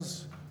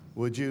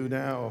Would you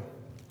now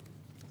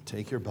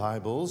take your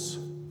Bibles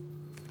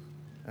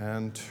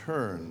and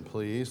turn,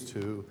 please,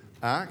 to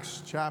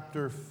Acts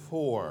chapter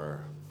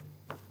 4.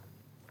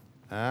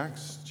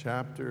 Acts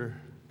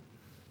chapter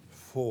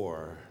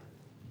 4.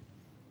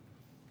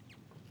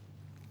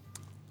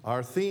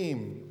 Our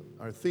theme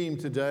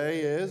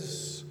today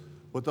is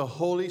what the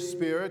Holy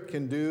Spirit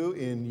can do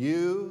in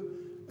you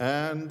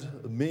and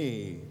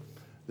me.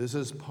 This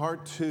is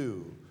part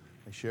 2.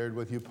 I shared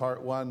with you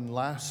part 1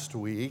 last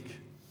week.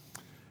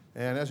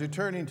 And as you're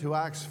turning to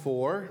Acts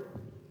 4,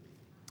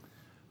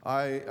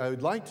 I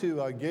would like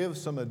to give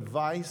some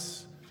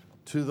advice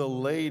to the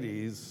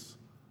ladies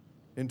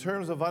in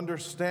terms of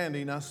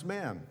understanding us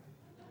men.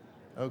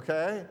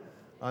 Okay?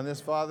 On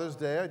this Father's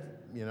Day,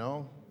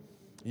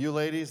 you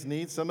ladies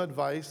need some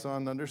advice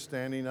on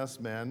understanding us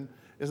men.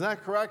 Isn't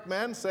that correct,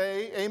 men?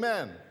 Say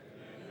amen.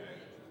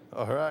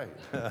 All right.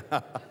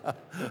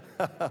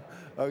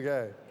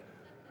 Okay.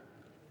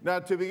 Now,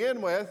 to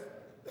begin with,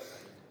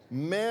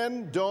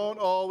 men don't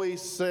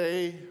always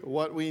say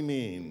what we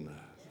mean.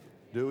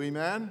 Do we,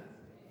 men?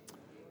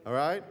 All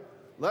right.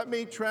 Let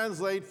me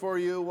translate for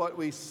you what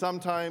we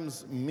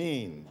sometimes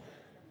mean.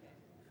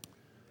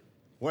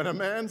 When a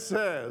man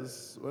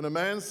says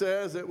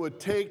it would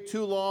take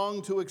too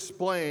long to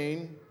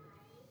explain,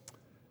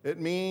 it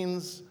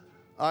means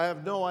I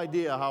have no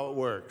idea how it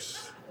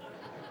works.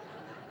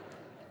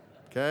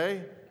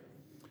 Okay?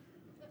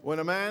 When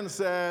a man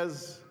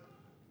says,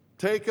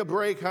 take a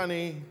break,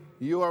 honey,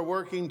 you are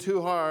working too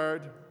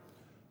hard,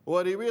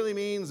 what he really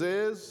means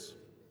is,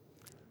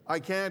 I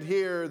can't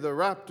hear the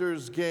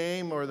Raptors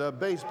game or the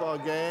baseball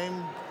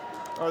game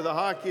or the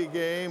hockey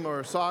game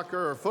or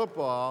soccer or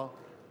football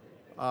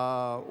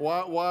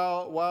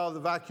while the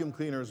vacuum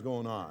cleaner is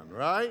going on,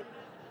 right?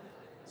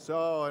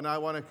 So, and I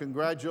want to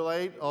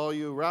congratulate all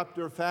you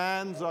Raptor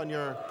fans on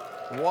your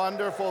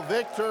wonderful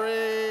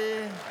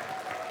victory.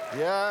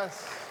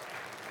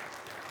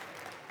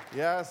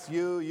 Yes,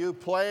 you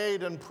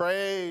played and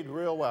prayed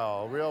real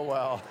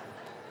well.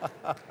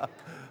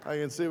 I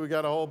can see we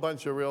got a whole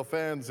bunch of real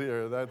fans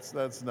here.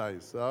 That's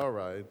nice. All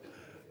right.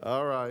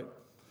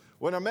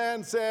 When a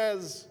man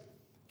says,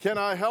 can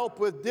I help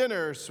with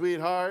dinner,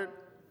 sweetheart?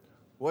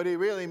 What he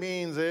really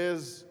means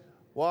is,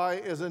 why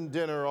isn't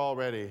dinner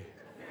already?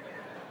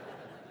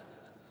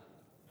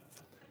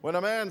 When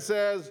a man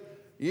says,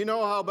 you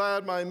know how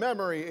bad my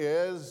memory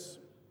is,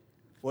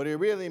 what he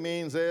really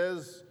means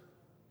is,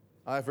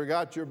 I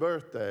forgot your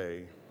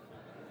birthday.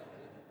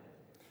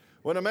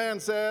 When a man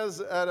says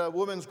at a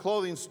woman's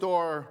clothing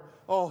store,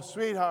 oh,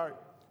 sweetheart,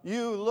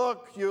 you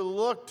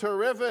look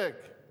terrific.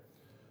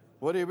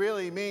 What he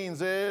really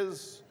means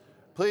is,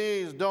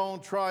 please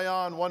don't try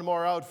on one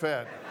more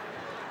outfit.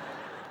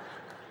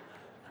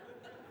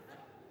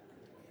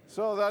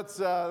 So that's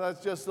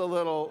just a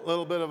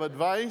little bit of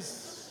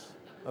advice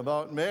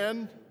about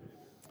men.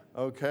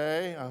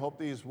 Okay, I hope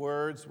these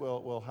words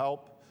will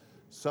help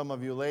some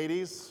of you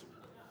ladies.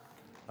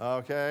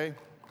 Okay.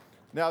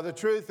 Now, the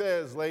truth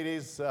is,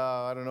 ladies,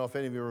 I don't know if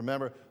any of you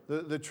remember,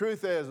 the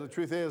truth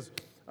is,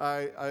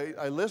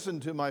 I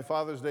listened to my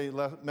Father's Day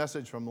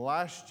message from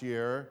last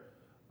year,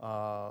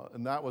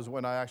 and that was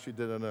when I actually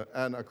did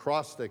an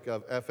acrostic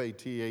of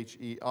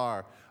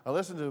F-A-T-H-E-R. I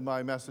listened to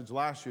my message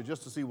last year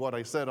just to see what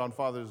I said on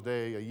Father's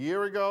Day a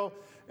year ago,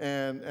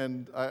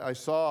 and I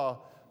saw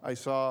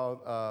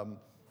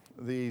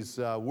these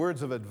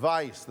words of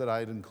advice that I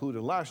had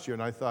included last year,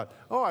 and I thought,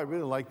 oh, I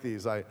really like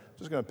these. I'm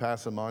just going to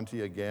pass them on to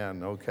you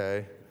again,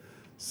 okay?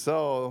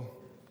 So,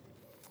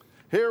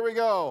 here we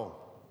go.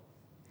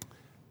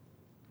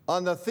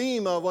 On the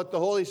theme of what the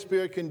Holy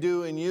Spirit can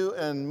do in you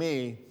and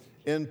me,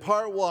 in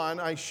part 1,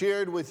 I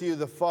shared with you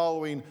the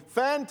following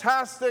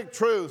fantastic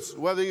truths,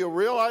 whether you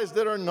realized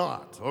it or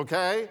not,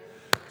 okay?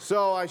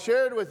 So, I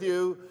shared with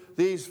you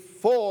these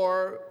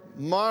 4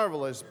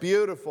 marvelous,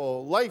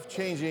 beautiful,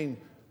 life-changing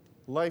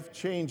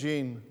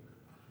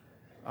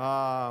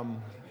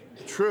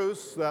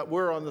truths that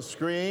were on the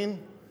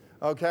screen,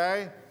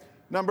 okay?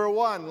 Number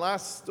 1,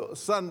 last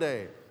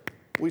Sunday,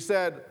 we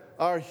said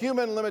our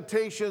human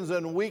limitations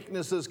and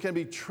weaknesses can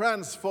be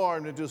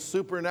transformed into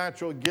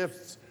supernatural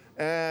gifts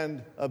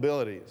and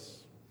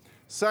abilities.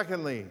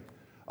 Secondly,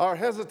 our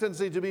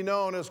hesitancy to be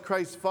known as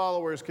Christ's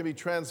followers can be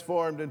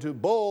transformed into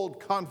bold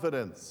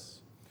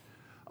confidence.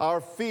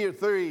 Our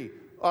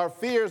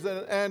fears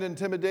and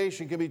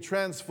intimidation can be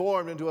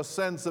transformed into a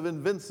sense of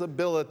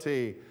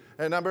invincibility.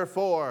 And number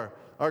 4,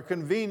 our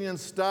convenient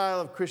style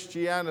of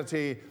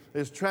Christianity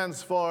is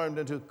transformed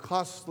into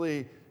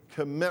costly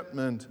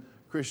commitment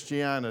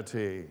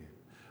Christianity.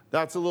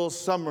 That's a little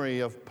summary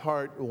of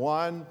part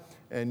 1,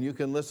 and you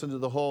can listen to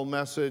the whole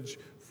message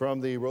from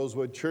the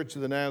Rosewood Church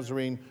of the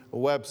Nazarene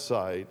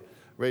website.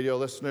 Radio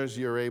listeners,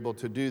 you're able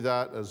to do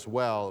that as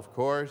well, of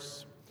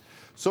course.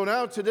 So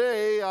now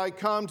today I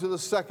come to the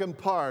second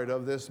part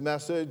of this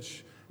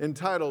message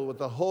entitled What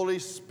the Holy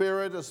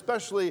Spirit,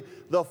 especially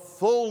the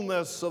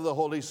fullness of the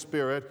Holy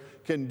Spirit,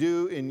 can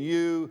do in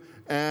you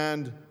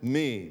and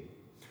me.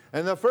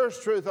 And the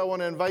first truth I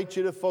want to invite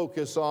you to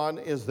focus on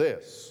is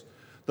this.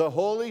 The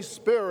Holy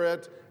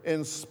Spirit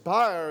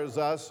inspires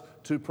us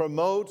to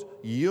promote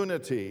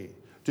unity.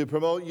 To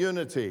promote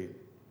unity.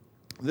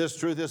 This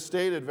truth is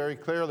stated very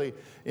clearly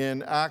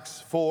in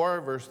Acts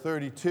 4, verse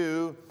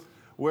 32,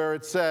 where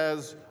it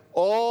says,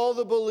 all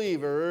the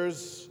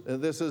believers,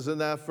 and this is in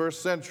that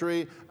first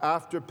century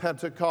after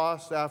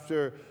Pentecost,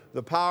 after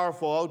the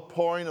powerful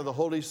outpouring of the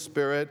Holy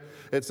Spirit,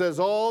 it says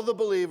all the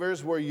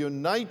believers were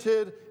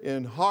united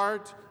in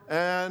heart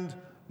and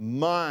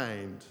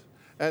mind.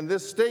 And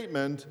this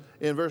statement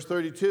in verse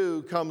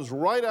 32 comes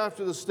right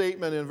after the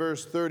statement in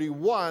verse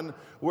 31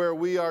 where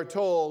we are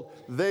told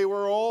they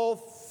were all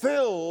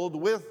filled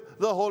with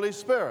the Holy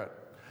Spirit.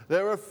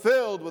 They were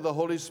filled with the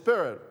Holy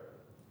Spirit.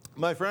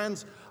 My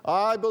friends,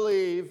 I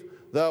believe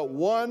that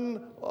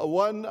one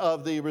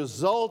of the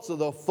results of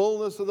the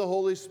fullness of the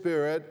Holy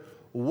Spirit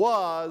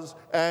was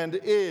and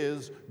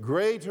is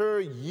greater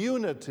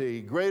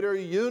unity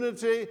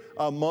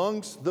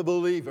amongst the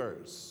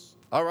believers.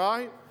 All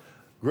right?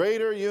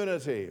 Greater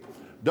unity.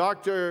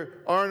 Dr.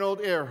 Arnold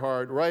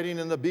Earhart, writing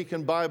in the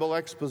Beacon Bible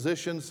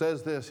Exposition,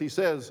 says this. He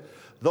says,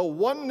 the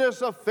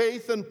oneness of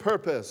faith and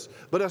purpose,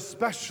 but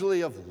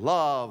especially of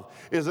love,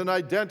 is an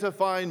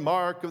identifying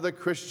mark of the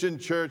Christian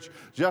church,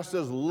 just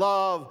as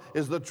love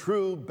is the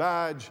true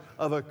badge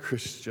of a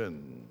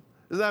Christian.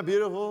 Isn't that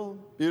beautiful?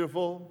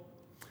 Beautiful.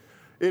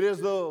 It is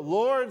the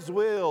Lord's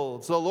will.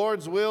 It's the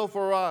Lord's will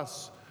for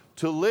us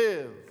to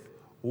live,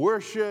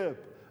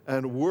 worship,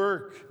 and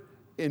work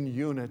in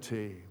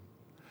unity.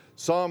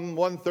 Psalm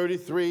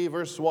 133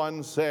 verse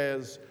 1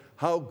 says,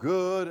 how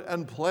good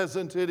and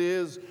pleasant it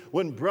is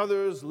when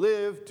brothers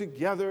live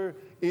together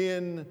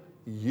in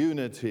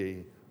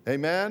unity.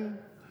 Amen?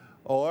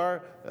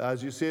 Or,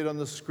 as you see it on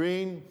the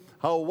screen,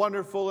 how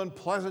wonderful and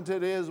pleasant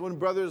it is when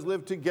brothers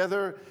live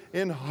together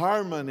in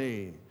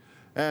harmony.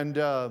 And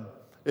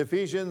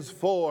Ephesians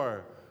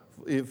 4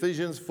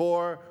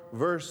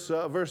 verse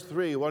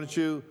 3, why don't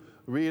you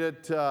read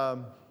it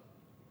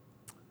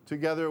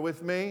together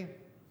with me?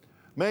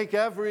 Make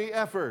every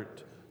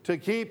effort to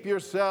keep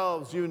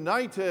yourselves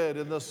united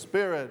in the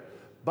Spirit,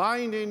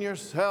 binding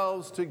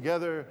yourselves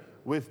together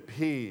with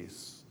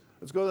peace.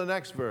 Let's go to the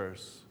next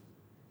verse.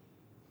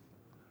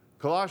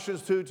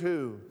 Colossians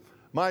 2:2.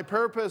 My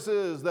purpose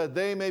is that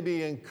they may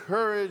be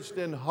encouraged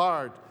in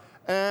heart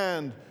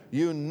and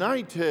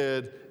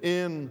united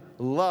in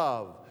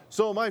love.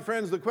 So, my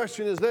friends, the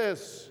question is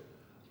this.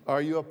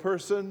 Are you a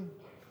person?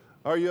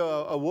 Are you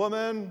a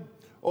woman?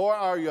 Or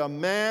are you a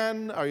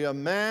man? Are you a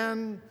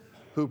man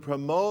who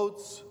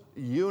promotes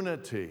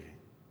unity?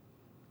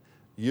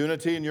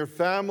 Unity in your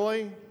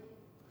family,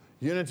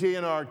 unity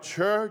in our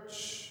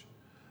church,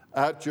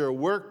 at your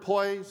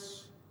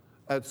workplace,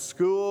 at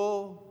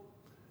school,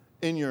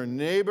 in your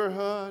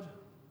neighborhood,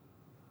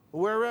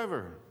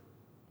 wherever.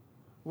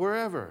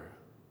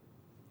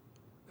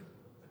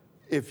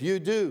 If you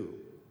do,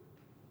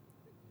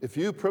 if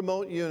you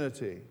promote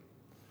unity,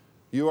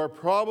 you are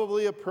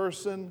probably a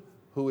person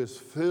who is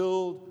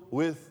filled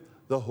with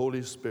the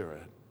Holy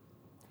Spirit.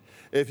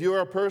 If you are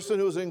a person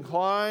who is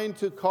inclined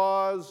to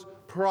cause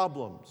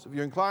problems, if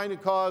you're inclined to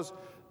cause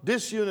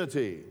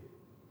disunity,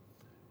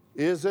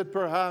 is it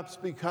perhaps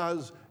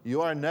because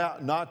you are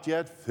not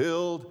yet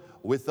filled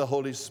with the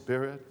Holy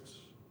Spirit?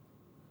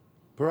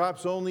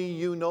 Perhaps only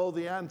you know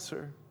the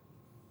answer.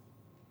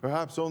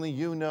 Perhaps only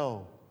you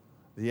know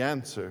the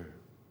answer.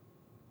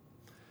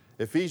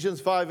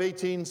 Ephesians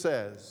 5:18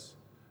 says,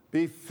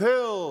 be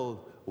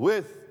filled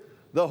with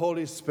the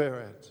Holy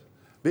Spirit.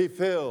 Be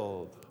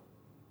filled.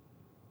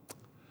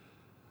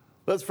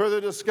 Let's further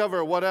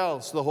discover what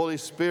else the Holy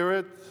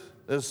Spirit,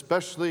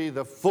 especially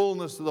the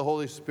fullness of the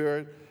Holy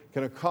Spirit,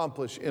 can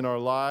accomplish in our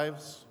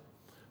lives.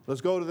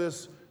 Let's go to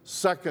this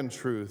second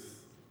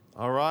truth,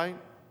 all right?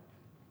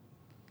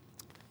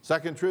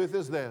 Second truth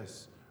is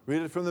this.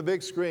 Read it from the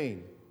big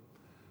screen.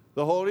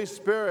 The Holy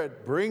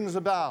Spirit brings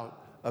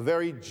about a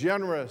very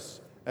generous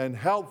and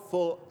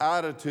helpful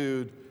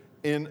attitude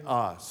in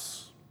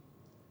us.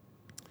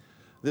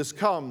 This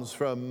comes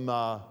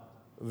from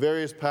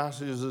various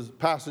passages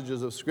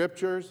of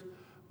Scriptures,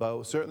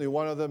 but certainly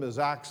one of them is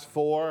Acts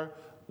 4,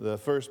 the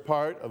first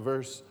part of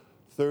verse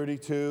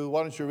 32.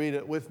 Why don't you read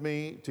it with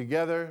me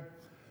together?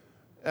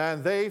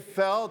 And they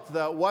felt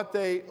that what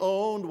they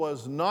owned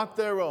was not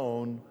their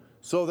own,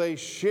 so they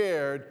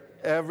shared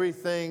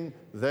everything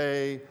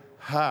they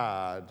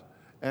had.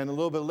 And a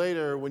little bit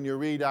later, when you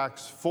read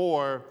Acts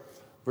 4,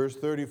 verse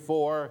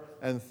 34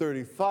 and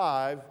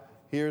 35,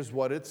 here's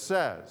what it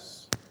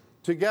says.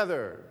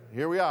 Together,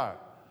 here we are.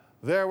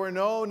 There were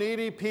no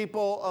needy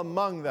people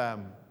among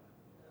them.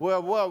 Whoa.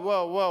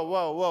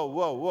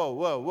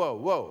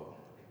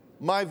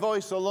 My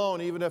voice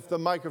alone, even if the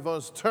microphone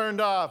is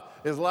turned off,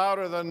 is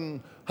louder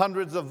than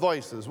hundreds of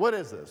voices. What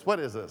is this? What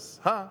is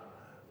this? Huh?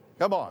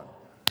 Come on.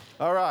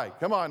 All right,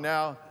 come on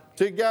now.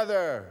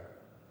 Together.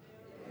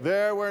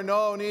 There were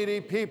no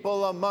needy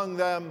people among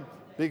them,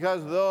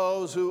 because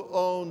those who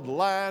owned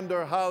land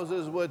or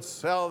houses would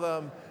sell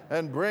them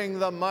and bring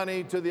the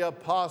money to the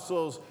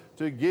apostles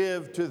to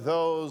give to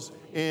those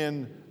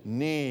in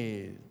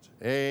need.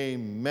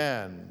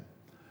 Amen.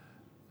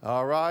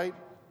 All right.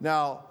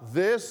 Now,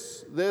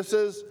 this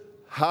is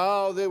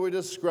how they were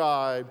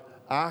described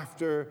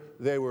after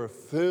they were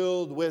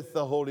filled with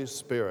the Holy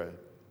Spirit.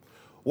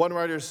 One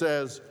writer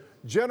says,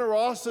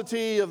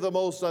 generosity of the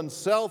most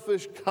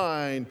unselfish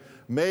kind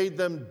made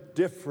them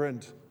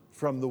different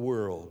from the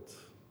world.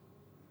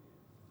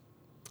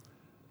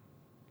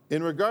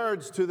 In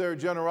regards to their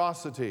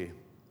generosity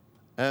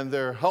and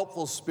their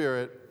helpful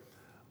spirit,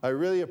 I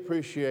really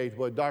appreciate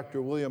what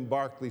Dr. William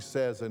Barclay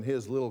says in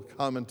his little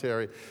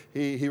commentary.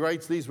 He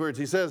writes these words.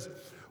 He says,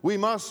 we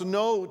must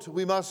note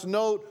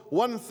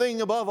one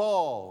thing above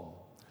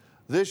all.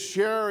 This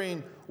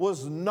sharing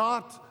was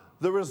not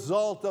the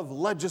result of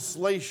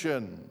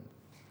legislation.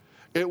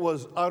 It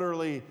was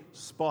utterly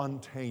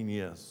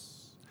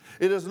spontaneous.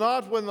 It is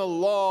not when the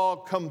law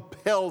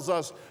compels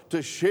us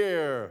to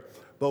share,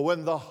 but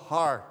when the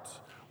heart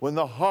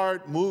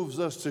moves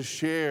us to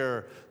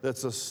share, that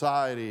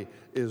society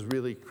is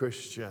really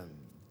Christian.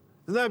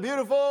 Isn't that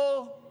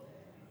beautiful?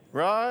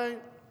 Right?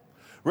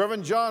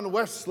 Reverend John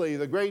Wesley,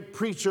 the great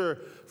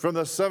preacher from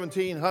the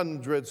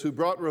 1700s who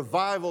brought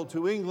revival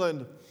to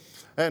England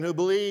and who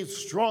believed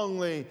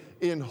strongly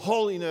in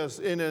holiness,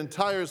 in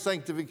entire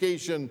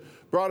sanctification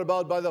brought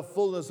about by the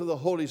fullness of the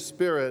Holy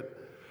Spirit.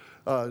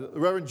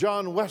 Reverend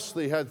John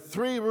Wesley had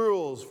 3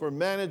 rules for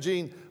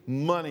managing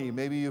money.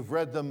 Maybe you've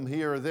read them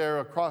here or there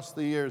across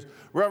the years.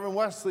 Reverend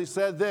Wesley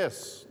said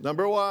this.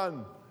 Number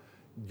 1,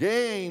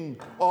 gain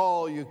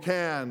all you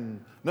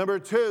can. Number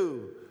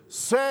 2,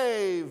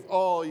 save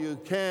all you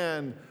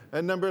can.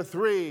 And number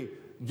 3,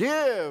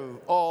 give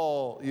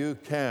all you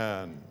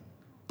can.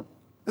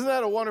 Isn't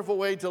that a wonderful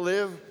way to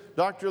live,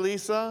 Dr.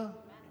 Lisa?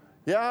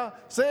 Yeah?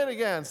 Say it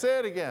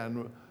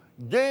again.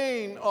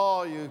 Gain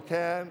all you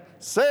can,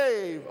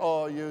 save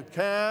all you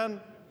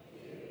can,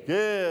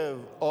 give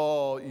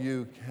all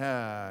you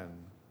can.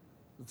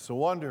 It's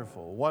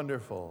wonderful,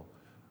 wonderful.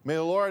 May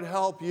the Lord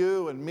help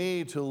you and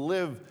me to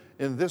live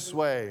in this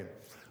way.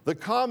 The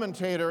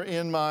commentator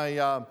in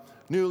my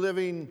New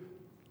Living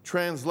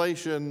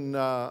Translation,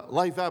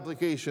 Life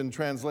Application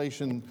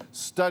Translation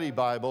Study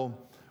Bible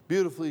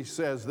beautifully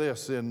says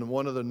this in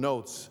one of the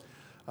notes.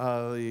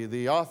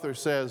 The author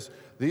says,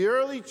 the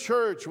early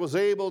church was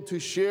able to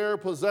share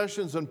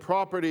possessions and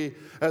property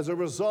as a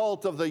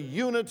result of the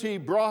unity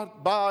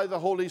brought by the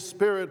Holy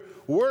Spirit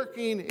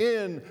working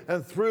in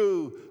and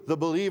through the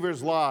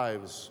believers'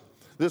 lives.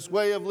 This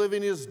way of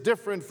living is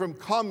different from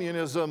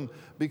communism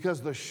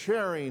because the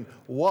sharing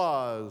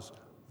was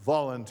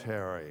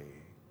voluntary.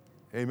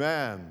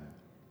 Amen.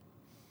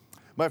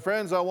 My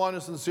friends, I want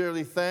to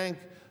sincerely thank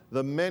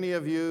the many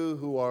of you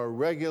who are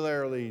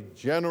regularly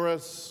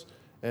generous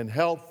and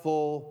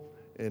helpful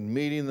in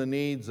meeting the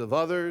needs of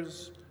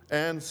others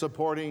and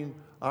supporting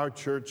our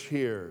church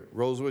here,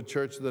 Rosewood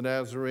Church of the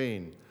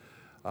Nazarene.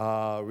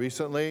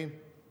 Recently,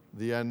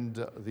 the end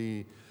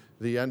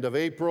of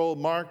April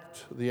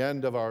marked the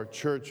end of our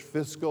church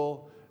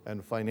fiscal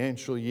and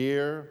financial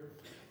year.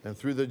 And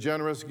through the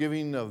generous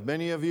giving of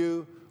many of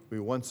you, we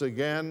once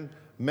again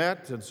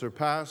met and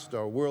surpassed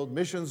our world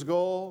missions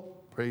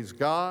goal. Praise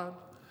God.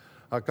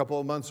 A couple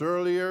of months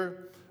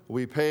earlier,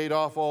 we paid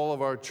off all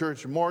of our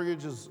church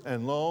mortgages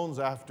and loans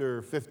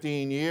after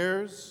 15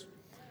 years.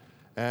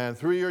 And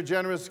through your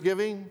generous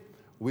giving,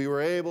 we were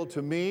able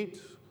to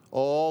meet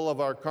all of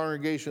our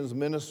congregation's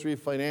ministry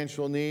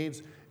financial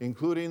needs,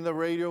 including the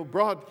radio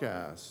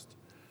broadcast.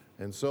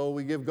 And so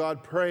we give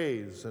God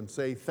praise and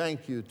say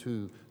thank you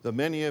to the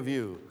many of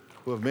you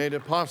who have made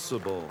it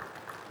possible.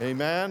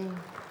 Amen.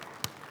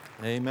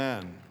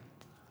 Amen.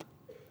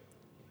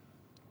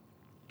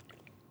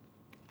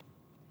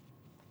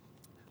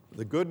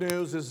 The good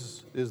news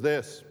is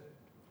this.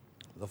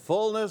 The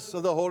fullness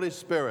of the Holy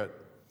Spirit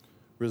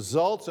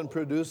results in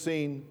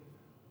producing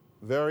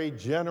very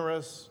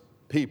generous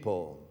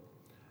people.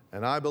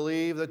 And I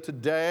believe that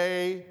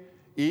today,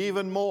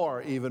 even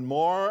more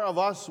of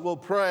us will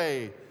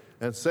pray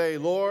and say,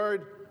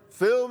 Lord,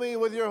 fill me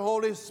with your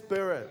Holy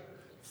Spirit.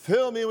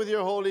 Fill me with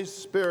your Holy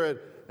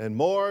Spirit. And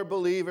more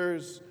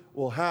believers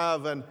will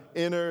have an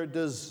inner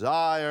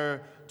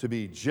desire to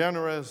be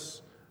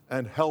generous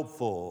and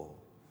helpful.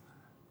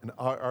 And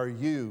are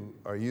you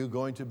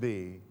going to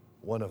be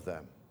one of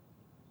them?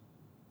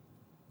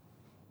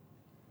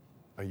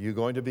 Are you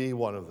going to be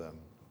one of them?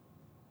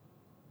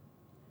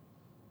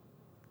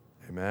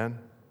 Amen.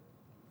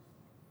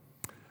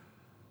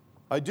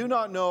 I do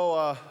not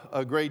know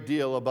a great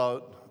deal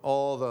about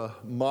all the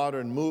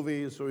modern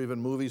movies or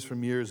even movies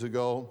from years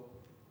ago.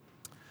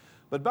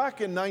 But back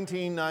in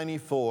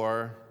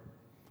 1994,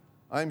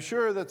 I'm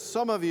sure that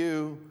some of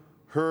you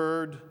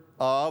heard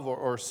of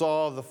or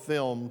saw the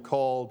film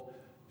called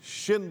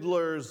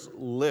Schindler's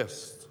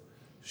List.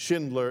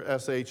 Schindler,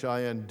 S-H-I-N-D-L-E-R''S.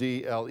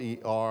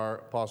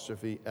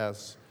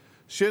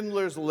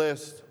 Schindler's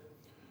List,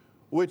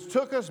 which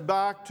took us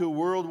back to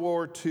World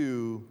War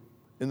II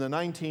in the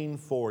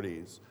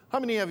 1940s. How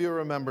many of you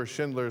remember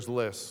Schindler's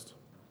List?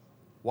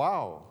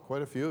 Wow,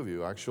 quite a few of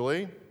you,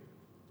 actually.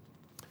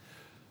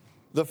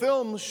 The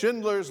film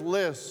Schindler's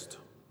List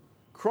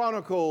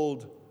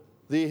chronicled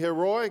the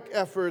heroic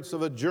efforts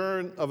of a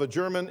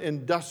German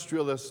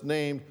industrialist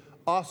named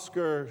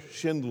Oskar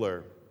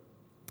Schindler.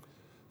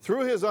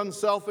 Through his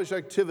unselfish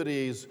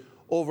activities,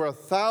 over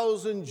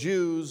 1,000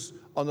 Jews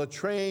on the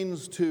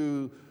trains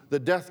to the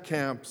death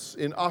camps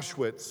in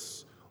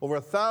Auschwitz, over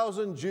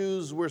 1,000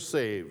 Jews were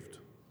saved.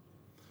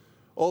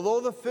 Although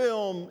the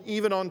film,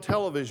 even on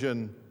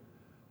television,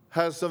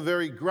 has some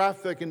very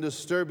graphic and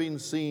disturbing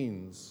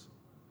scenes,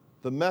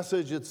 the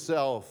message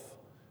itself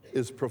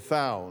is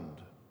profound.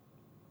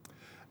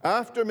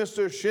 After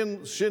Mr.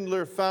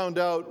 Schindler found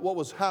out what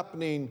was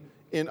happening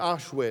in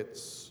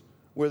Auschwitz,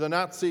 where the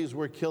Nazis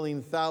were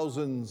killing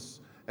thousands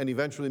and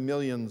eventually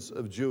millions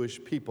of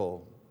Jewish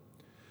people,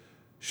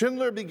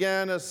 Schindler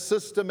began a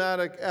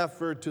systematic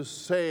effort to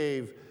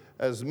save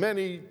as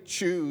many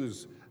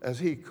Jews as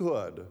he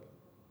could.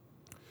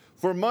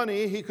 For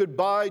money, he could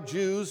buy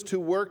Jews to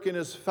work in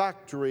his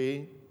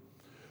factory,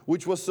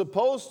 which was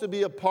supposed to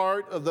be a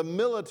part of the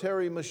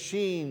military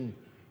machine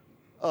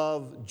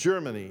of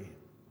Germany.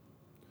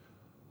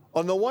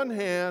 On the one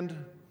hand,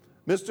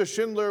 Mr.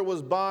 Schindler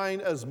was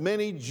buying as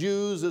many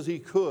Jews as he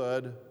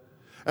could,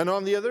 and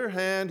on the other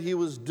hand, he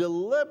was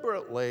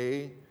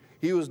deliberately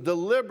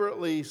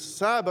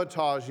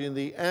sabotaging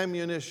the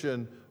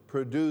ammunition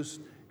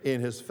produced in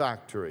his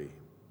factory.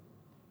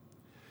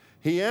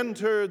 He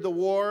entered the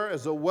war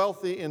as a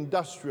wealthy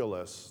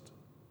industrialist.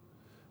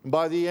 And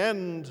by the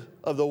end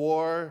of the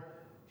war,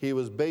 he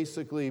was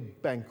basically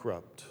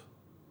bankrupt.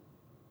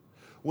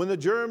 When the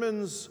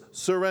Germans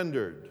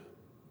surrendered,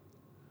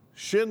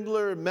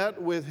 Schindler met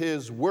with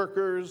his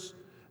workers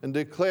and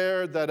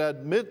declared that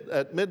at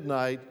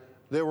midnight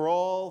they were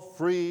all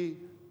free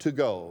to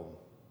go.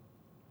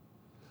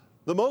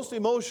 The most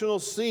emotional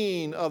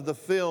scene of the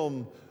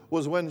film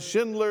was when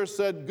Schindler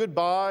said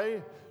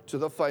goodbye to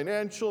the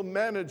financial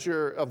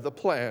manager of the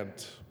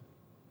plant,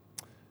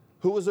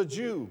 who was a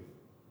Jew.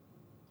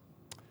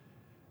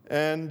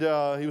 And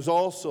he was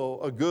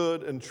also a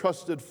good and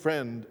trusted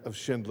friend of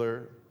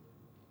Schindler.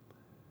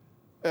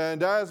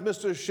 And as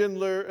Mr.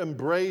 Schindler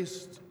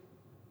embraced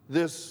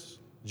this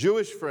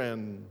Jewish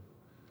friend,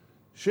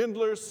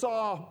 Schindler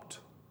sobbed.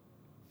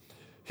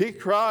 He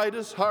cried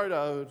his heart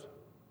out,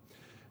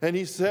 and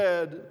he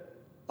said,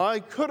 "I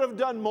could have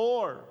done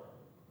more.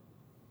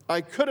 I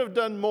could have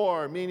done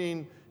more,"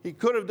 meaning he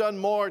could have done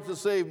more to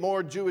save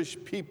more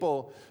Jewish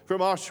people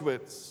from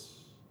Auschwitz.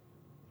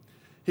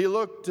 He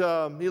looked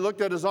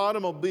at his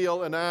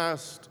automobile and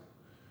asked,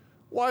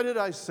 "Why did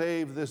I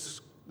save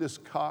this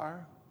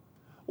car?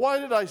 Why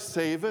did I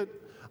save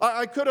it?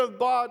 I could have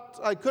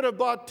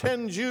bought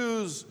 10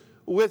 Jews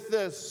with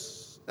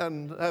this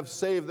and have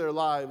saved their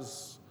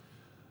lives,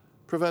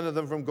 prevented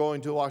them from going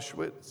to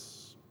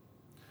Auschwitz."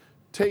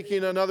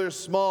 Taking another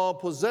small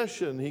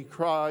possession, he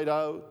cried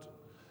out,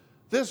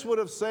 "This would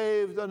have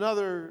saved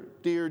another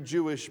dear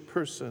Jewish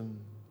person."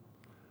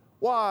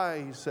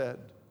 "Why," he said,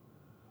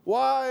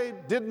 "why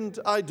didn't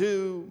I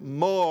do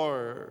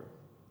more?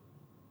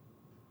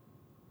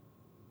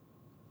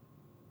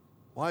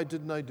 Why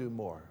didn't I do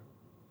more?"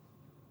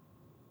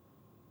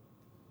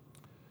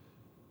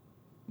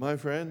 My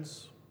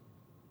friends,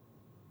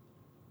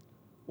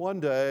 one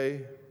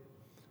day,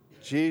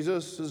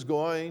 Jesus is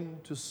going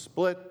to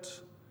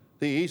split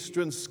the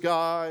eastern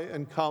sky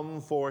and come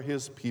for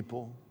his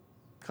people,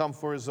 come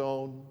for his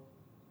own.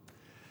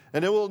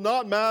 And it will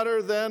not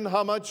matter then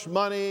how much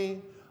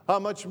money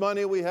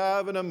we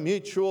have in a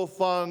mutual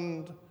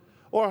fund,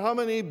 or how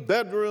many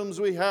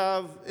bedrooms we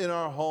have in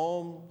our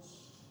homes.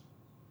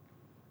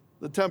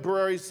 The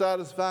temporary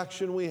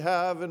satisfaction we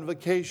have in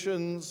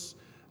vacations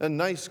and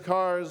nice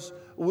cars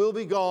will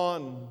be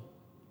gone.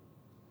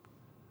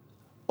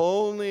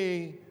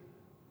 Only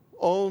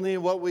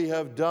what we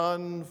have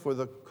done for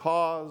the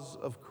cause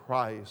of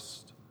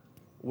Christ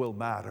will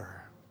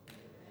matter.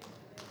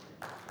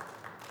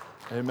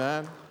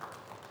 Amen.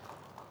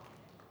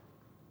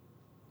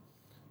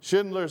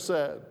 Schindler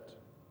said,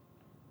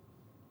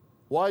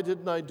 "Why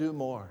didn't I do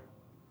more?"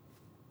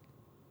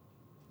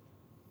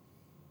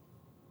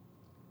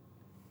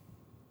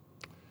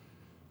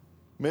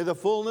 May the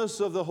fullness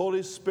of the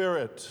Holy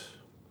Spirit,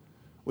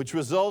 which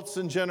results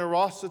in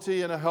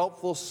generosity and a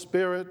helpful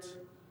spirit,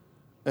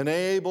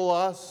 enable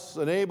us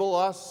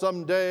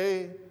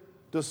someday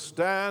to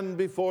stand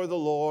before the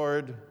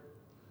Lord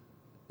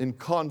in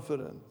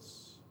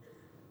confidence,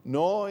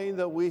 knowing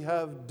that we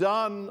have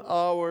done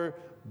our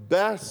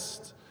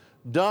best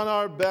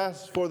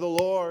for the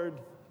Lord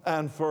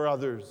and for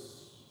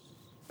others.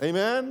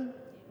 Amen?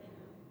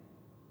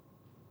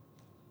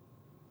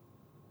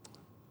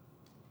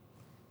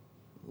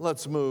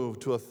 Let's move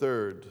to a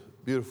third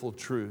beautiful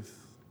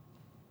truth.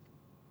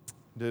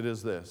 It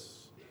is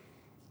this: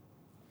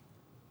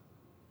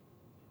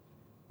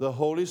 the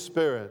Holy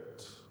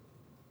Spirit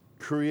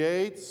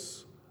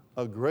creates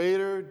a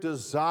greater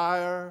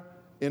desire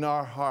in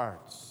our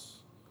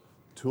hearts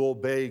to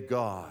obey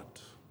God.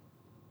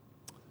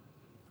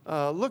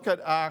 Look at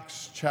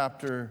Acts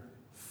chapter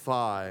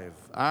 5.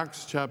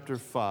 Acts chapter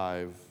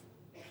 5,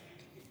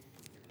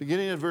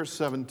 beginning at verse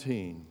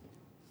 17.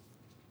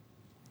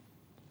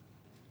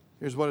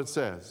 Here's what it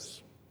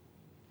says.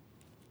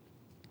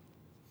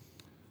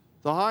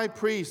 The high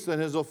priest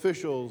and his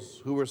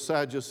officials, who were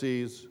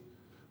Sadducees,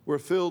 were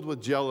filled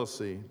with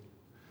jealousy.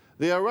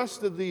 They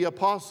arrested the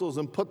apostles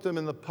and put them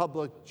in the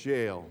public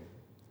jail.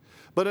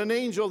 But an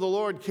angel of the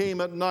Lord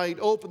came at night,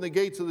 opened the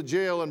gates of the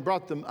jail, and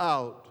brought them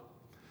out.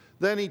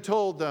 Then he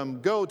told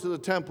them, "Go to the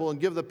temple and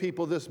give the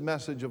people this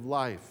message of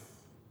life."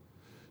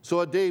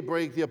 So at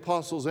daybreak the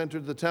apostles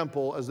entered the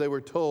temple as they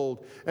were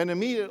told, and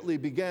immediately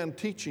began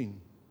teaching.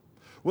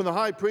 When the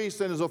high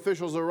priest and his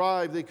officials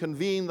arrived, they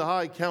convened the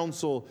high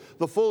council,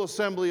 the full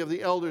assembly of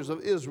the elders of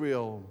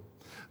Israel.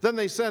 Then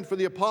they sent for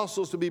the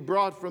apostles to be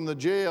brought from the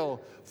jail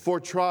for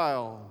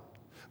trial.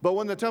 But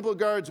when the temple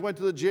guards went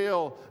to the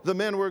jail, the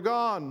men were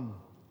gone.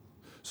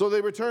 So they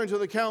returned to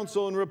the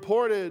council and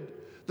reported,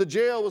 "The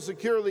jail was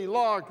securely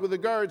locked with the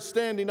guards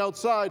standing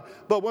outside,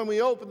 but when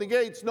we opened the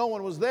gates, no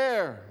one was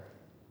there."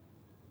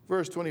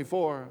 Verse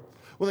 24.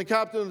 When the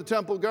captain of the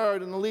temple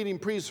guard and the leading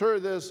priests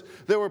heard this,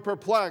 they were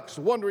perplexed,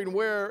 wondering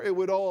where it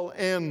would all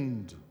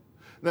end.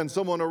 Then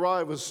someone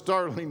arrived with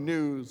startling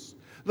news.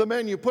 "The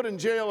men you put in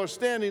jail are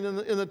standing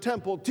in the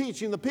temple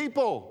teaching the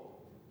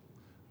people."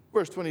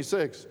 Verse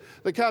 26,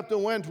 the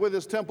captain went with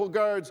his temple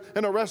guards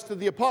and arrested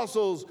the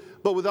apostles,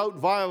 but without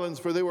violence,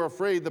 for they were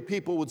afraid the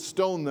people would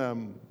stone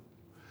them.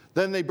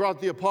 Then they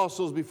brought the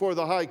apostles before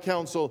the high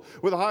council,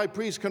 where the high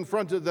priest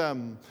confronted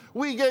them.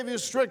 "We gave you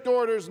strict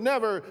orders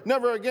never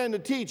again to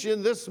teach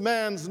in this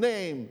man's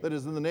name," that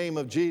is, in the name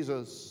of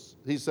Jesus,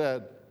 he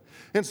said.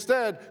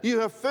 "Instead,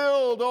 you have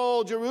filled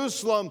all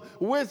Jerusalem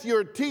with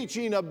your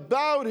teaching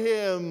about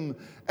him,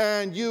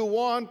 and you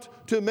want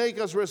to make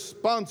us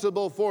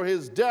responsible for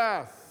his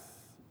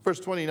death." Verse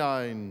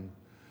 29,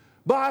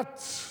 But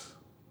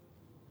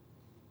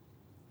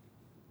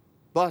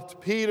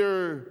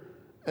Peter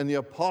and the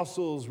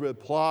apostles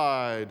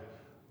replied,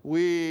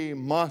 "We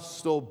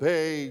must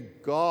obey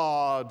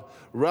God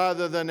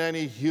rather than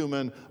any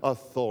human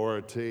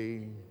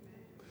authority."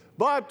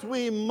 But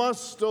we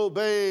must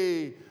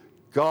obey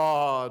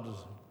God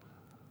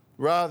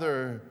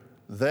rather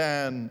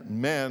than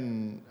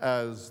men,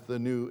 as the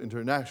New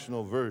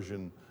International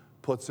Version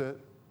puts it.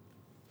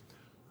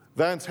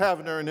 Vance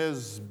Havner, in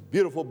his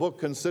beautiful book,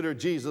 Consider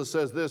Jesus,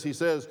 says this. He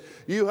says,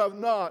 you have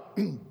not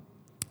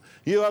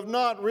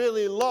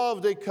really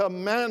loved a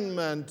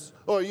commandment,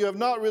 or you have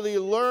not really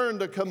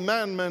learned a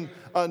commandment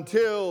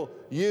until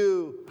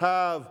you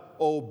have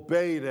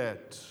obeyed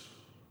it.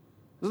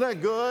 Isn't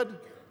that good?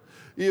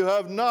 You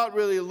have not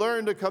really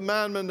learned a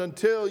commandment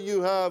until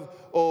you have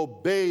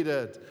obeyed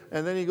it.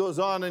 And then he goes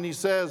on and he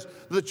says,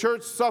 the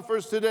church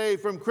suffers today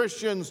from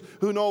Christians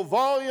who know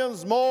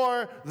volumes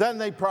more than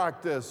they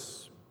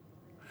practice.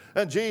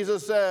 And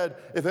Jesus said,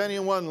 if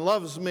anyone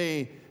loves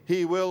me,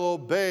 he will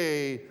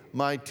obey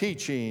my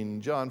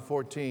teaching. John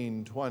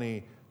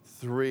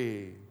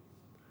 14:23.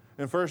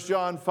 And 1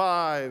 John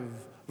 5,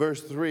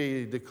 verse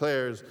 3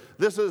 declares,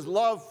 this is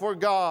love for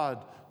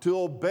God, to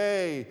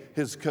obey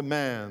his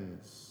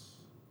commands.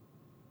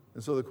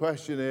 And so the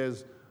question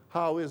is,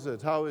 how is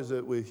it? How is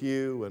it with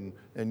you and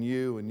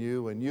you and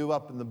you and you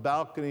up in the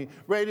balcony?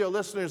 Radio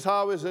listeners,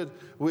 how is it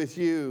with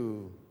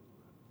you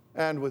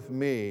and with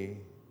me?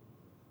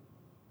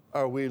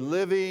 Are we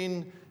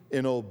living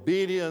in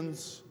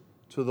obedience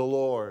to the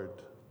Lord?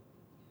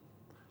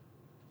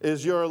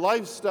 Is your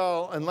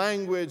lifestyle and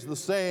language the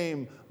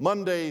same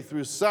Monday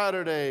through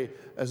Saturday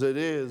as it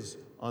is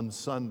on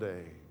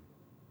Sunday?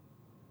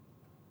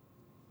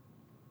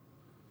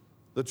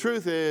 The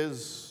truth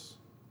is,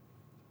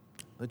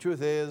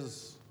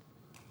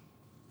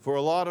 for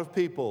a lot of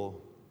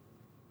people,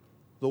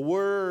 the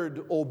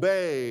word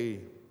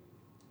obey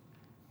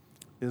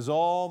is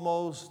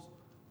almost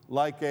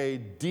like a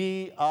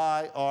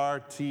D-I-R-T-Y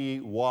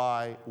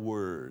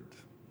word.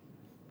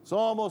 It's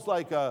almost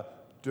like a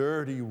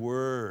dirty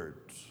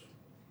word.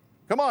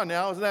 Come on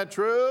now, isn't that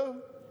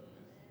true?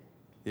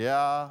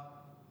 Yeah.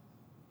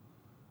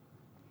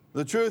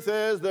 The truth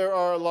is, there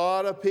are a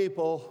lot of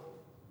people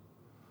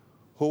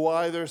who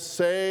either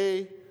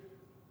say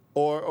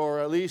or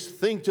at least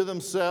think to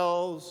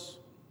themselves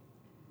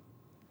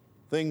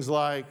things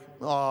like,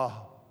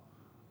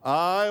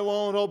 I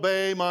won't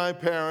obey my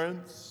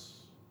parents.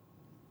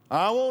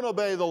 I won't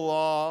obey the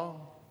law.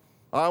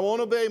 I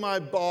won't obey my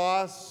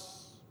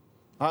boss.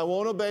 I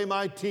won't obey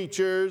my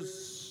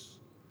teachers.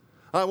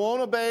 I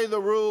won't obey the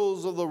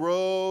rules of the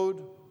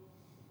road.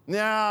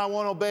 I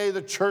won't obey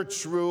the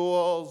church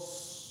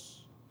rules.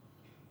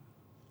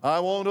 I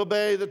won't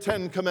obey the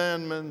 10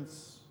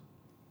 Commandments.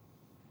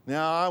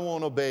 I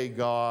won't obey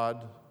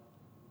God.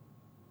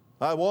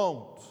 I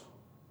won't,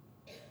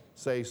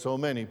 say so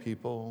many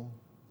people.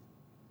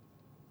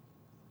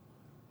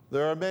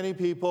 There are many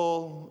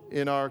people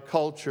in our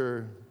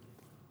culture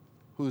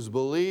whose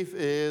belief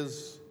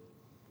is,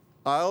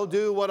 I'll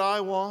do what I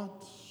want,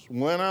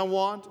 when I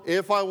want,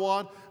 if I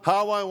want,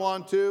 how I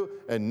want to,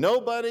 and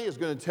nobody is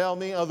going to tell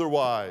me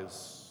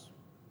otherwise.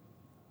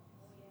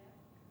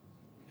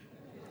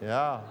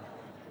 Yeah.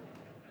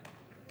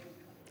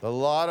 A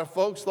lot of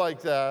folks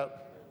like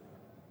that.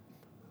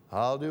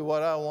 I'll do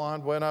what I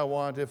want, when I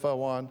want, if I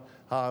want,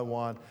 how I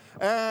want.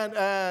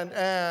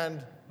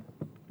 And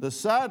the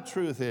sad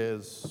truth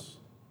is,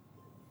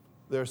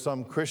 there are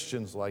some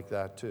Christians like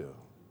that too.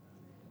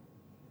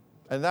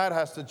 And that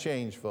has to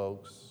change,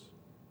 folks.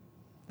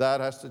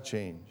 That has to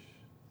change.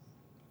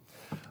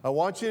 I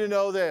want you to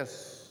know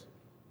this.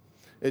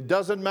 It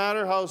doesn't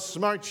matter how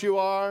smart you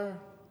are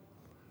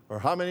or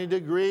how many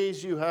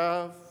degrees you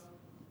have.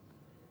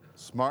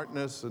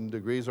 Smartness and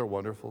degrees are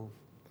wonderful.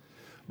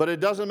 But it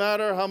doesn't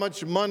matter how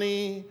much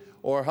money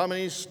or how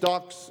many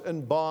stocks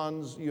and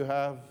bonds you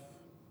have.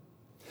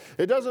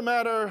 It doesn't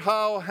matter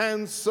how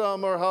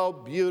handsome or how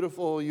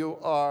beautiful you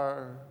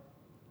are.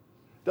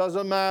 It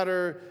doesn't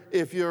matter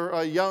if you're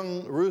a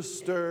young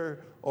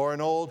rooster or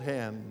an old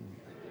hen.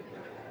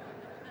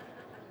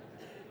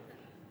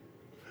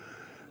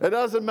 It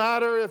doesn't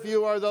matter if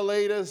you are the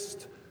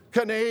latest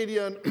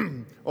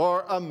Canadian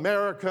or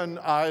American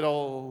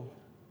Idol,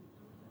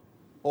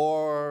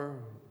 or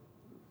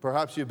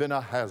perhaps you've been a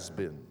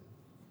has-been.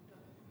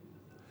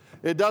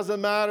 It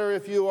doesn't matter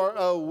if you are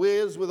a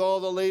whiz with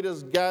all the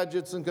latest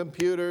gadgets and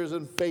computers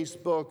and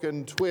Facebook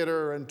and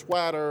Twitter and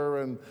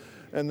Twatter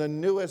and the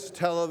newest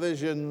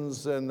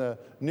televisions and the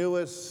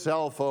newest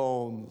cell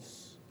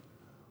phones.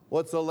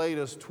 What's the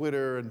latest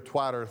Twitter and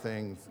Twatter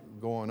thing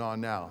going on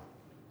now?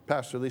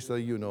 Pastor Lisa,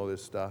 you know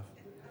this stuff.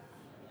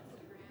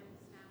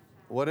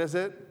 What is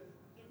it?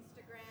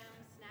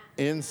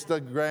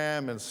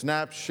 Instagram and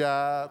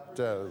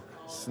Snapchat,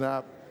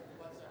 Snap.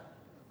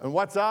 And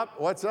what's up?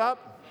 What's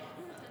up?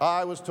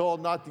 I was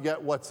told not to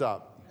get what's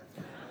up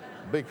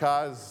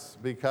because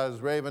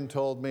Raven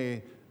told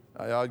me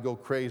I'd go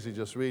crazy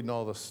just reading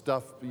all the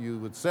stuff you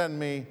would send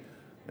me,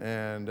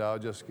 and I'll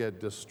just get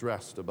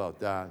distressed about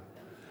that.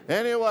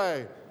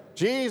 Anyway,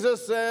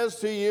 Jesus says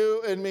to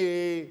you and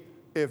me,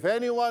 if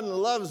anyone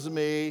loves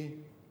me,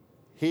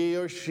 he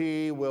or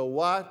she will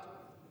what?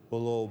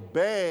 Will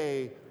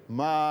obey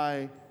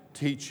my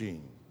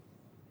teaching.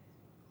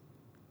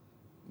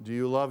 Do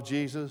you love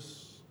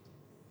Jesus?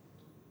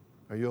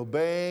 Are you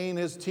obeying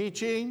his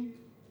teaching?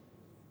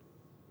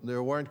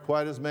 There weren't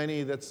quite as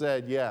many that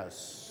said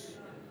yes.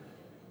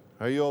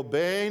 Are you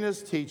obeying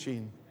his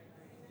teaching?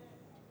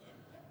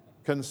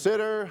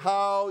 Consider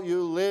how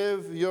you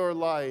live your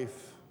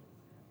life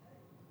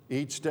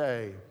each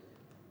day.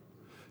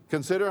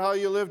 Consider how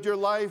you lived your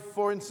life,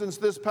 for instance,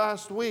 this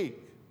past week.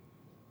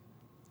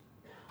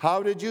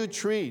 How did you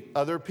treat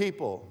other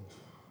people?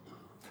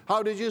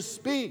 How did you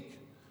speak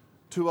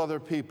to other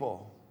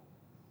people?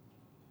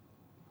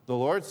 The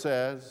Lord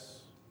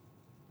says,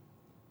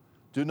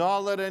 do not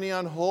let any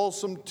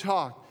unwholesome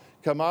talk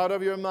come out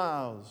of your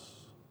mouths,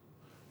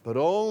 but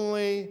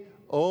only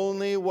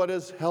what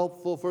is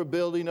helpful for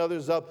building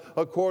others up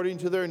according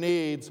to their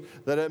needs,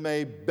 that it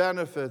may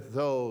benefit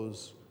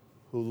those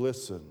who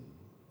listen.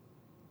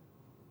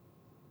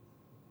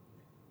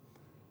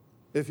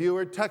 If you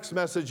were text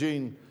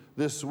messaging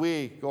this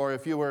week, or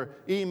if you were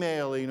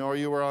emailing, or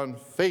you were on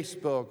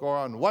Facebook, or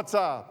on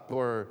WhatsApp,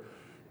 or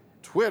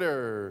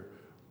Twitter,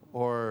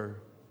 or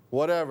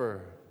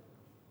whatever,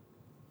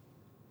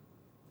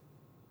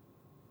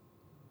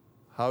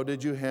 how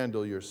did you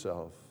handle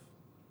yourself?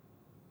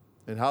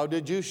 And how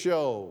did you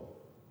show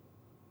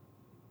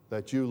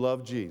that you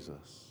love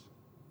Jesus?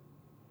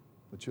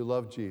 That you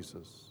love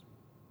Jesus?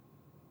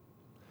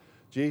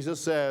 Jesus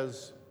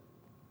says,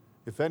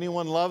 if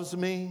anyone loves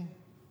me,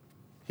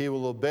 he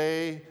will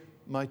obey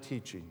my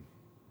teaching.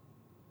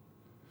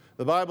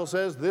 The Bible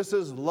says this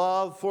is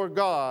love for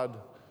God,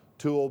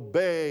 to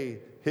obey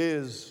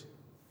his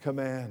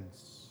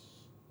commands.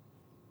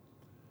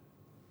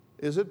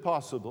 Is it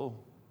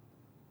possible?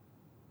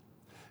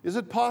 Is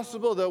it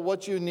possible that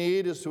what you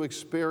need is to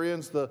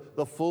experience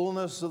the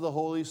fullness of the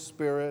Holy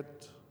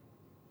Spirit,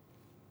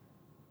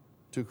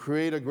 to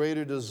create a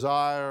greater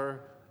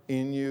desire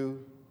in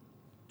you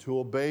to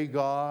obey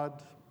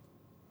God,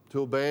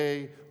 to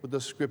obey what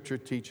the Scripture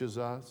teaches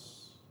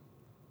us?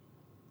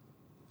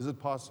 Is it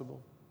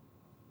possible?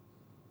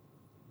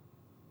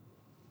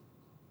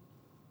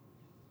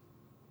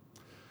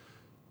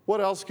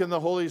 What else can the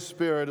Holy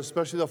Spirit,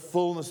 especially the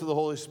fullness of the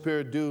Holy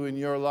Spirit, do in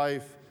your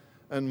life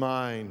and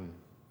mine?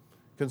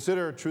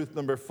 Consider truth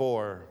number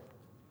 4.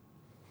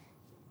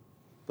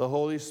 The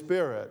Holy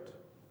Spirit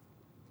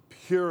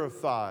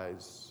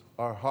purifies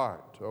our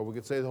heart. Or we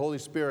could say the Holy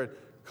Spirit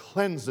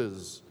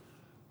cleanses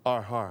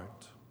our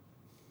heart.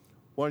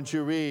 Why don't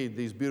you read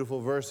these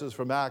beautiful verses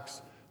from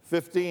Acts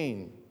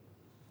 15,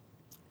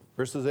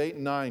 verses 8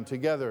 and 9,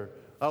 together,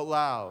 out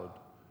loud.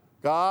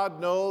 God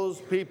knows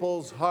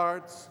people's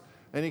hearts,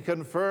 and he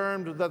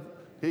confirmed that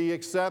he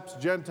accepts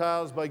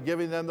Gentiles by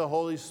giving them the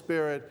Holy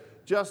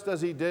Spirit, just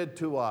as he did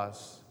to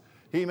us.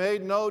 He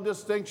made no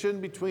distinction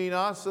between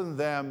us and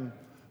them,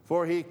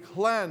 for he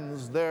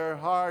cleansed their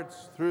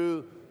hearts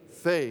through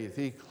faith.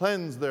 He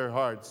cleansed their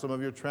hearts. Some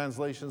of your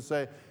translations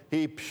say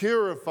he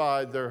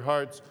purified their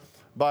hearts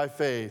by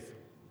faith.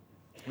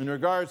 In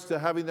regards to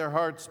having their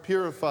hearts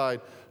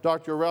purified,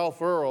 Dr.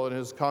 Ralph Earl in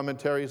his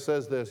commentary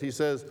says this. He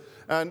says,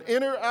 an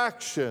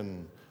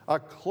interaction a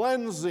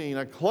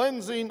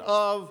cleansing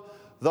of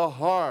the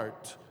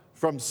heart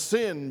from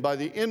sin by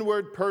the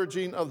inward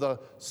purging of the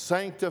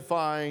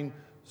sanctifying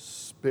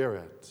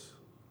Spirit.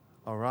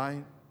 All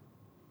right?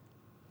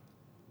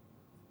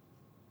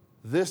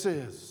 This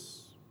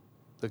is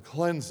the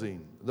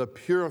cleansing, the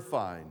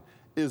purifying,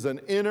 is an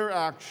inner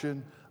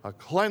action, a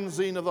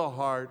cleansing of the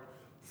heart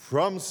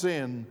from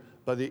sin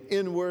by the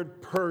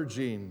inward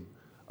purging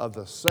of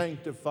the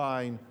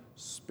sanctifying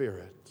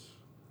Spirit.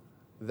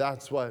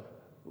 That's what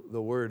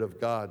the Word of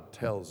God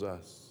tells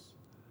us.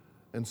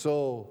 And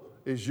so,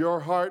 is your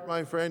heart,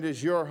 my friend,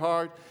 is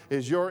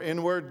your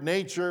inward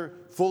nature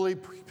fully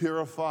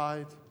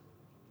purified?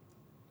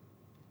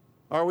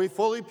 Are we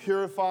fully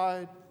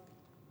purified?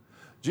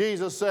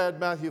 Jesus said,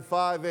 Matthew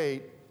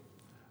 5:8,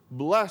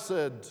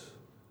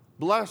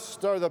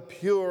 blessed are the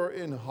pure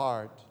in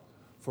heart,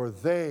 for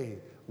they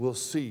will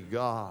see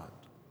God.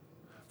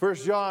 1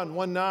 John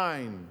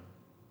 1:9,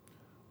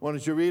 why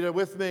don't you read it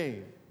with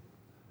me?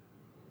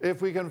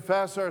 If we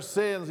confess our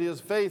sins, He is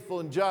faithful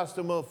and just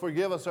and will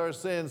forgive us our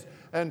sins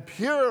and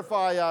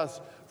purify us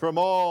from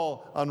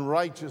all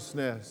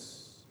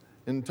unrighteousness.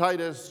 In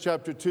Titus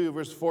chapter 2,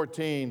 verse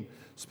 14,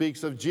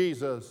 speaks of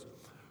Jesus,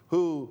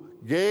 who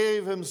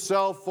gave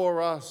Himself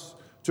for us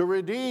to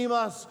redeem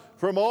us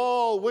from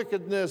all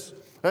wickedness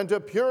and to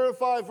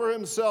purify for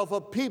Himself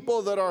a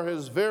people that are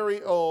His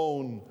very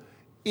own,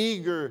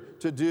 eager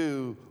to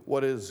do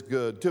what is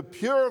good. To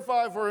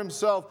purify for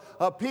Himself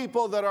a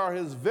people that are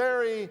His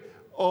very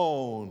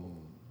own.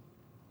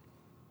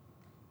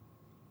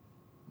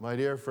 My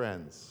dear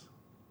friends,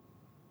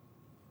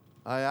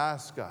 I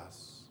ask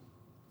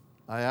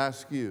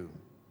you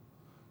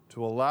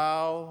to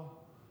allow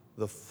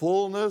the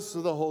fullness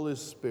of the Holy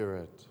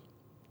Spirit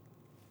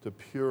to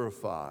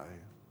purify,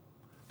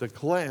 to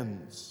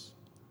cleanse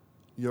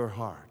your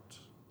heart.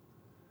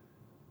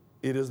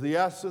 It is the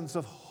essence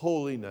of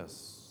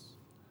holiness.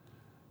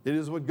 It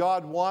is what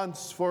God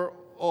wants for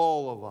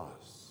all of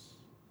us.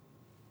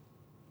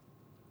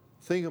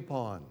 Think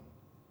upon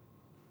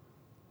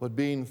what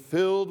being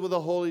filled with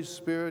the Holy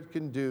Spirit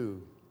can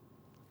do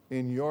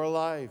in your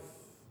life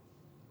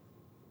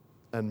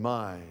and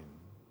mine.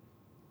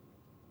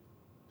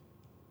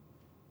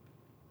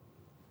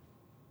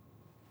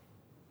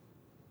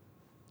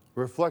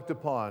 Reflect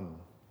upon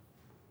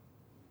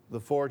the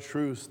 4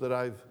 truths that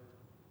I've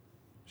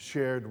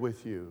shared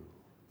with you.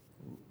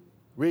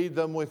 Read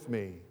them with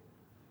me.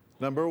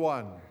 Number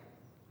 1,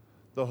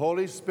 the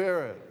Holy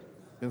Spirit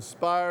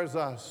inspires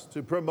us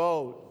to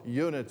promote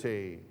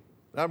unity.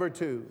 Number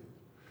 2,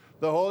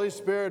 the Holy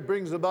Spirit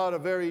brings about a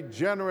very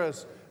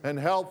generous and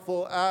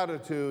helpful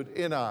attitude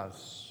in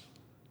us.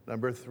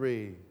 Number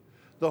 3,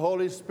 the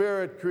Holy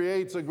Spirit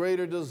creates a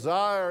greater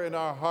desire in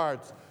our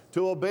hearts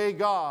to obey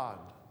God.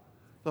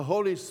 The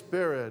Holy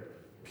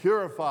Spirit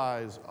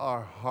purifies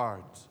our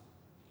heart.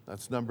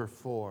 That's number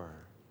 4.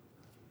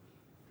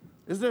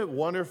 Isn't it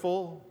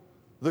wonderful,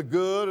 the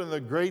good and the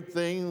great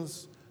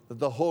things that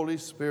the Holy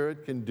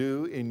Spirit can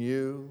do in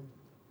you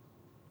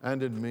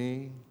and in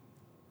me?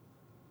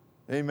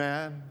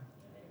 Amen.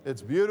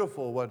 It's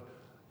beautiful what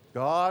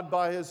God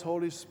by His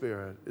Holy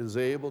Spirit is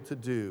able to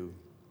do.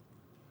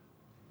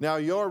 Now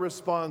your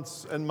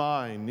response and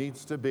mine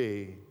needs to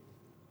be,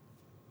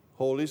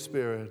 Holy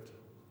Spirit,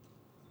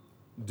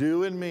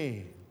 do in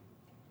me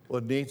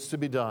what needs to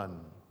be done,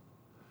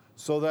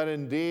 so that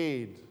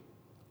indeed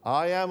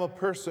I am a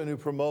person who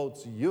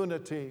promotes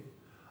unity.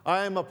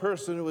 I am a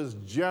person who is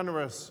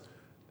generous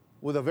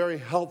with a very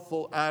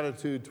helpful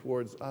attitude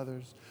towards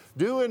others.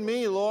 Do in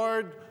me,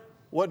 Lord,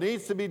 what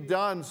needs to be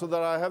done so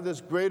that I have this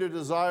greater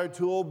desire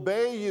to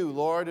obey you,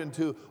 Lord, and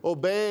to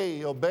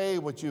obey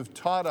what you've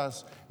taught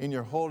us in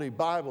your holy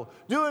Bible.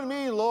 Do in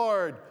me,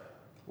 Lord,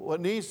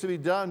 what needs to be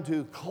done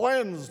to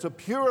cleanse, to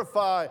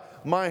purify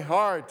my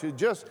heart, to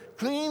just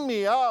clean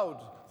me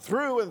out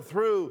through and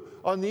through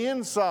on the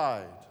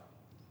inside.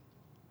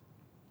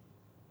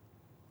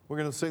 We're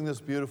going to sing this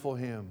beautiful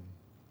hymn.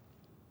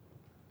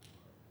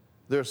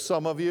 There's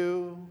some of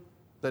you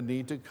that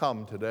need to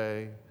come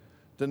today,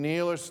 to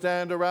kneel or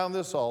stand around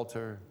this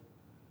altar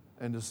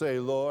and to say,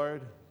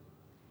 Lord,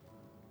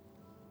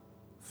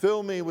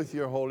 fill me with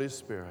your Holy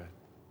Spirit.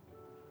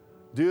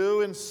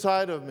 Do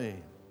inside of me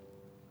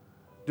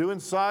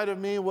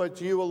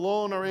what you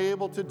alone are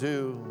able to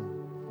do.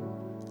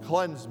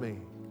 Cleanse me,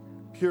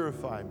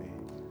 purify me,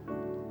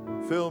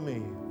 fill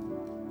me.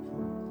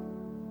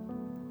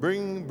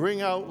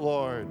 Bring out,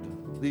 Lord,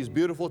 these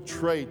beautiful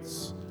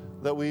traits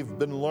that we've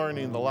been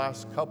learning the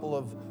last couple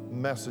of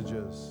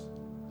messages.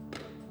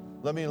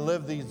 Let me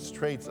live these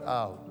traits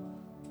out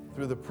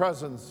through the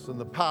presence and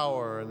the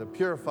power and the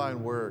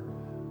purifying work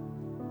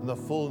and the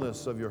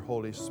fullness of your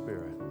Holy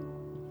Spirit.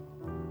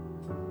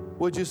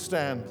 Would you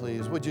stand,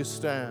 please? Would you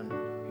stand?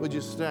 Would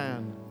you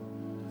stand?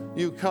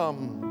 You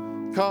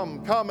come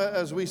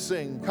as we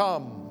sing.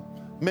 Come.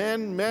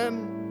 Men,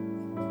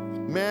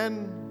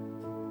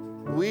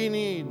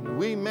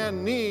 we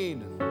men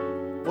need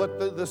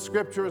what the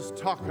scripture is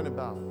talking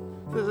about.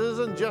 This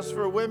isn't just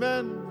for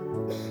women.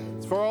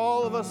 It's for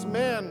all of us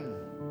men.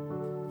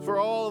 for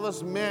all of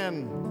us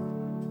men.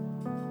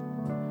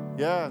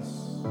 Yes.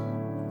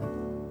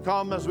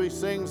 Come as we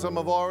sing. Some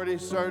have already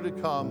started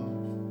to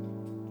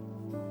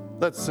come.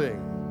 Let's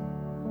sing.